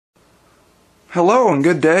Hello and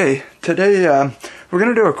good day. Today we're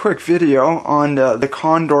going to do a quick video on the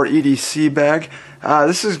Condor EDC bag.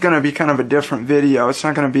 This is going to be kind of a different video. It's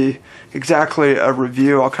not going to be exactly a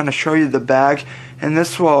review. I'll kind of show you the bag, and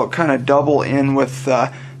this will kind of double in with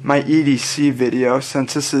my EDC video,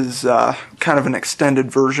 since this is kind of an extended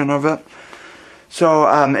version of it. So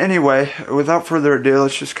anyway, without further ado,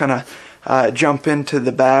 let's just kind of jump into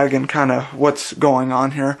the bag and kind of what's going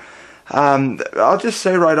on here. I'll just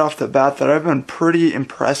say right off the bat that I've been pretty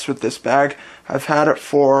impressed with this bag. I've had it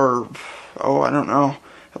for, I don't know,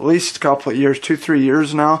 at least a couple of years, 2-3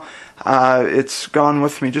 years now. It's gone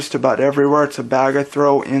with me just about everywhere. It's a bag I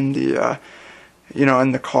throw in the,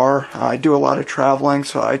 in the car. I do a lot of traveling,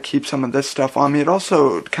 so I keep some of this stuff on me. It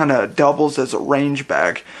also kind of doubles as a range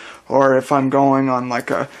bag, or if I'm going on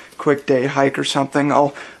like a quick day hike or something,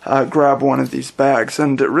 I'll grab one of these bags,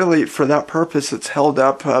 and really for that purpose it's held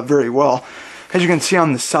up very well. As you can see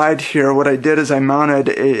on the side here, what I did is I mounted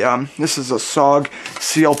a this is a SOG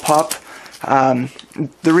seal pup.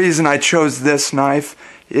 The reason I chose this knife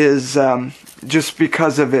is just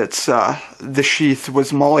because of its the sheath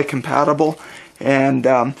was MOLLE compatible, and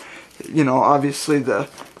obviously the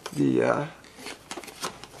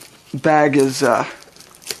bag is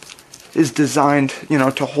designed,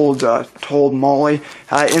 to hold MOLLE. In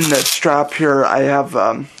the strap here, I have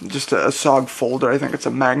just a SOG folder. I think it's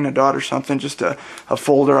a Magnadot or something, just a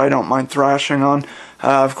folder I don't mind thrashing on.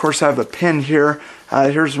 Of course, I have a pin here.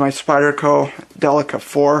 Here's my Spyderco Delica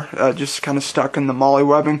 4, just kind of stuck in the MOLLE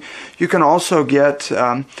webbing. You can also get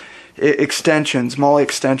extensions, MOLLE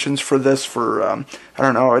extensions for this, for I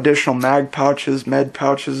don't know, additional mag pouches, med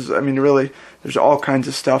pouches. I mean, really, there's all kinds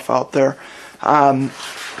of stuff out there.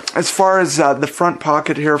 As far as the front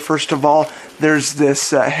pocket here, first of all, there's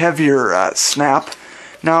this heavier snap.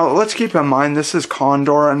 Now, let's keep in mind, this is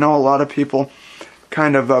Condor. I know a lot of people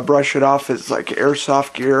kind of brush it off as like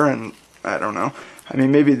airsoft gear, and I don't know. I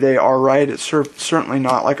mean, maybe they are right. It's certainly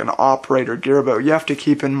not like an operator gear, but you have to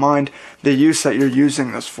keep in mind the use that you're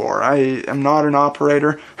using this for. I am not an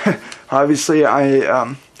operator. Obviously,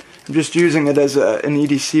 I'm just using it as an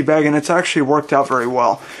EDC bag, and it's actually worked out very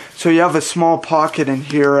well. So you have a small pocket in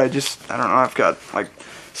here. I don't know, I've got like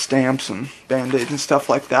stamps and band-aids and stuff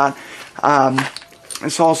like that.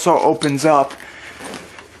 This also opens up,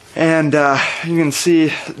 and you can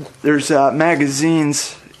see there's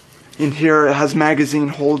magazines in here. It has magazine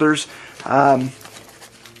holders.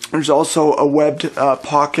 There's also a webbed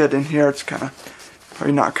pocket in here. It's kind of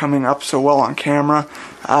probably not coming up so well on camera.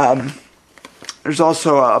 There's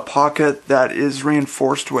also a pocket that is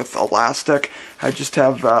reinforced with elastic. I just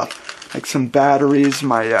have like some batteries,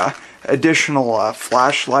 my additional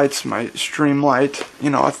flashlights, my stream light,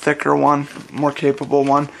 a thicker one, more capable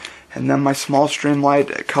one, and then my small stream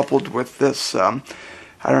light coupled with this, I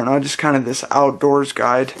don't know, just kind of this outdoors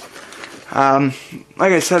guide. Like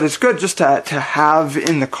I said, it's good just to have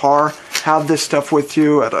in the car, have this stuff with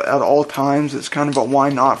you at all times. It's kind of a why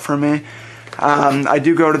not for me. I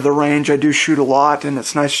do go to the range, I do shoot a lot, and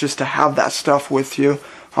it's nice just to have that stuff with you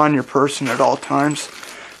on your person at all times.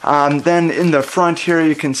 Then in the front here,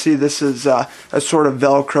 you can see this is a sort of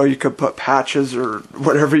Velcro. You could put patches or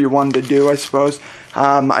whatever you wanted to do, I suppose.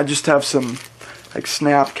 I just have some like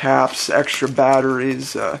snap caps, extra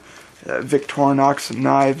batteries, Victorinox, some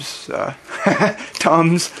knives,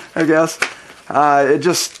 Tums, I guess.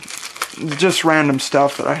 Just random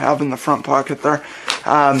stuff that I have in the front pocket there.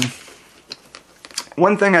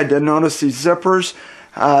 One thing I did notice, these zippers,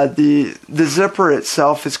 the zipper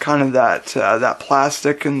itself is kind of that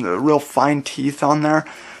plastic and the real fine teeth on there.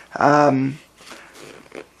 I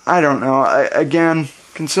don't know. Again,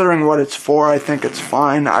 considering what it's for, I think it's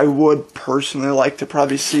fine. I would personally like to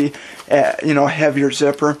probably see a heavier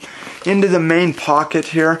zipper. Into the main pocket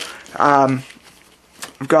here, I've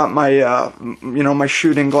got my my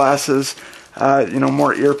shooting glasses,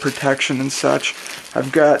 more ear protection and such.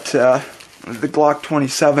 I've got the Glock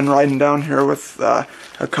 27 riding down here with a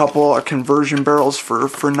couple of conversion barrels for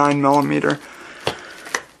 9mm.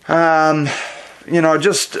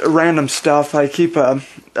 Just random stuff. I keep a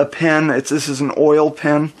pin. This is an oil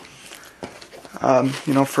pin,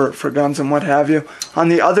 for guns and what have you. On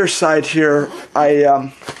the other side here,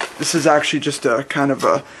 this is actually just a kind of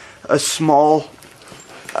a small,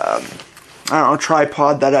 I don't know,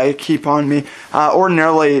 tripod that I keep on me.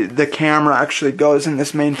 Ordinarily, the camera actually goes in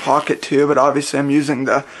this main pocket too, but obviously I'm using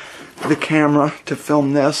the camera to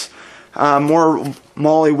film this. More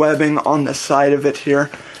MOLLE webbing on the side of it here.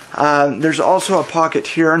 There's also a pocket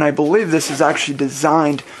here, and I believe this is actually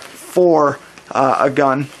designed for a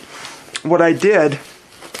gun. What I did,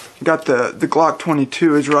 got the Glock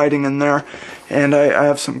 22 is riding in there, and I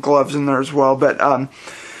have some gloves in there as well. But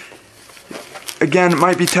again, it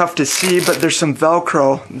might be tough to see, but there's some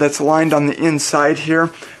Velcro that's lined on the inside here.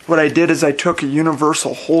 What I did is I took a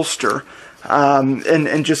universal holster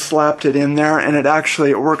and just slapped it in there, and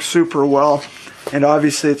it works super well. And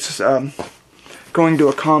obviously it's going to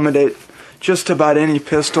accommodate just about any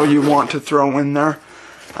pistol you want to throw in there.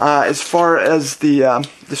 As far as the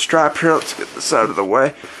strap here, let's get this out of the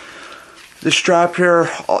way. The strap here,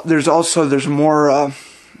 there's more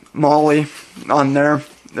MOLLE on there.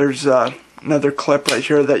 There's another clip right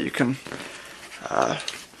here that you can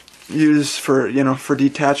use for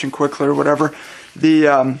detaching quickly or whatever.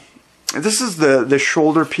 This is the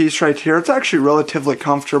shoulder piece right here. It's actually relatively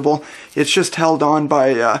comfortable. It's just held on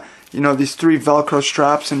by these 3 Velcro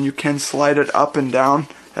straps, and you can slide it up and down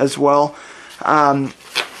as well.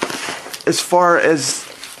 As far as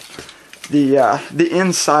the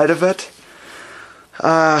inside of it,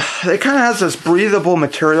 it kind of has this breathable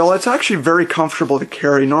material. It's actually very comfortable to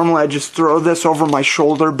carry. Normally I just throw this over my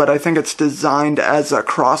shoulder, but I think it's designed as a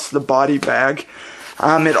cross-the-body bag.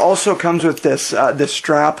 It also comes with this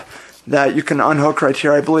strap that you can unhook right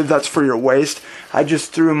here. I believe that's for your waist. I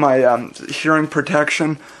just threw my hearing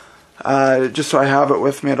protection just so I have it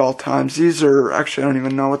with me at all times. These are, actually I don't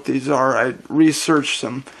even know what these are. I researched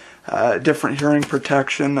some different hearing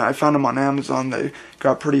protection. I found them on Amazon. They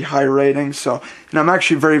got pretty high ratings, and I'm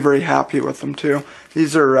actually very, very happy with them too.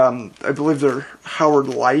 These are, I believe they're Howard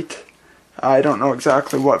Light. I don't know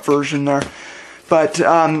exactly what version they're, but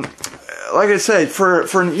like I say, for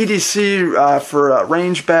an EDC, for a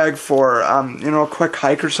range bag, for a quick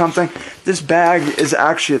hike or something, this bag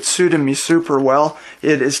it's suited me super well.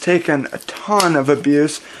 It has taken a ton of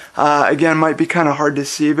abuse. Again, might be kind of hard to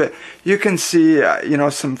see, but you can see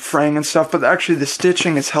some fraying and stuff. But actually, the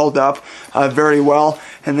stitching is held up very well,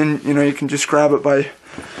 and then you can just grab it by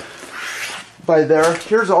there.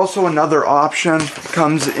 Here's also another option.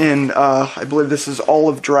 Comes in, I believe this is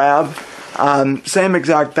olive drab. Same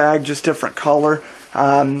exact bag, just different color.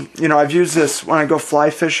 I've used this when I go fly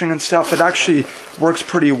fishing and stuff. It actually works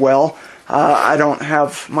pretty well. I don't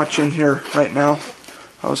have much in here right now.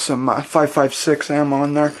 Some 5.56 ammo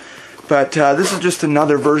in there. But this is just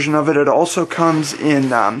another version of it. It also comes in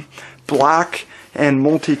black and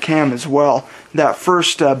multicam as well. That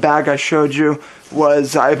first bag I showed you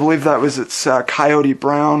was, I believe that was its coyote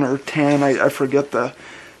brown or tan. I forget the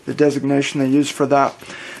designation they used for that.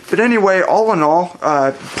 But anyway, all in all,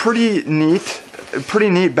 pretty neat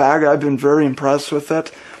bag. I've been very impressed with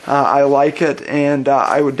it. I like it, and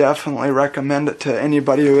I would definitely recommend it to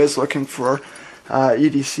anybody who is looking for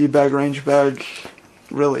EDC bag, range bag,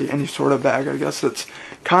 really any sort of bag. I guess it's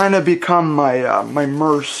kind of become my my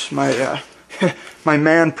MERS, my my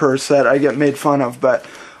man purse that I get made fun of. But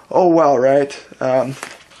oh well, right?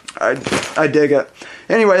 I dig it.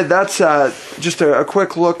 Anyway, that's just a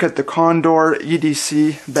quick look at the Condor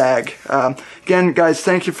EDC bag. Again, guys,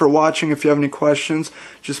 thank you for watching. If you have any questions,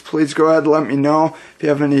 just please go ahead and let me know. If you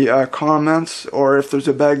have any comments, or if there's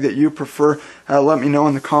a bag that you prefer, let me know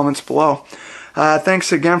in the comments below.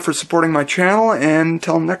 Thanks again for supporting my channel, and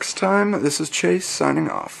until next time, this is Chase signing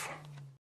off.